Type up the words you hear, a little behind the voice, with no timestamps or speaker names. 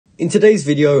In today's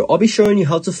video, I'll be showing you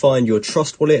how to find your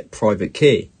Trust Wallet private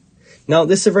key. Now,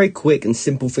 this is a very quick and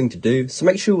simple thing to do, so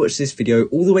make sure you watch this video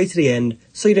all the way to the end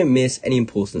so you don't miss any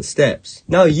important steps.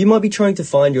 Now, you might be trying to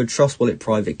find your Trust Wallet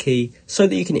private key so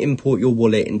that you can import your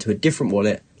wallet into a different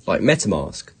wallet like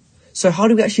MetaMask. So how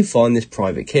do we actually find this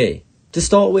private key? To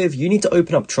start with, you need to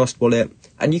open up Trust Wallet,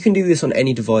 and you can do this on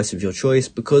any device of your choice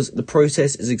because the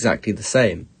process is exactly the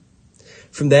same.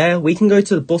 From there, we can go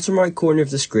to the bottom right corner of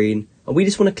the screen and we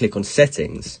just want to click on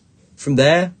Settings. From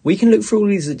there, we can look through all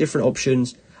these different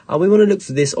options and we want to look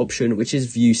for this option, which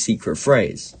is View Secret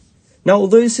Phrase. Now,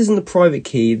 although this isn't the private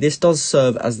key, this does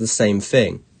serve as the same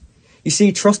thing. You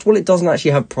see, Trust Wallet doesn't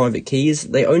actually have private keys,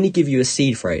 they only give you a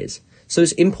seed phrase, so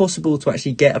it's impossible to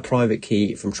actually get a private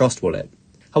key from Trust Wallet.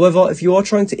 However, if you are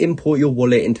trying to import your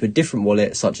wallet into a different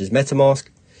wallet, such as MetaMask,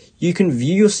 you can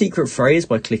view your secret phrase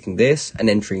by clicking this and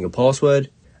entering your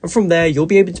password, and from there you'll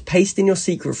be able to paste in your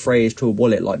secret phrase to a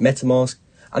wallet like MetaMask,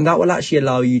 and that will actually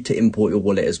allow you to import your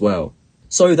wallet as well.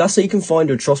 So that's how you can find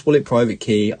your Trust Wallet private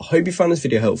key. I hope you found this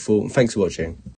video helpful, and thanks for watching.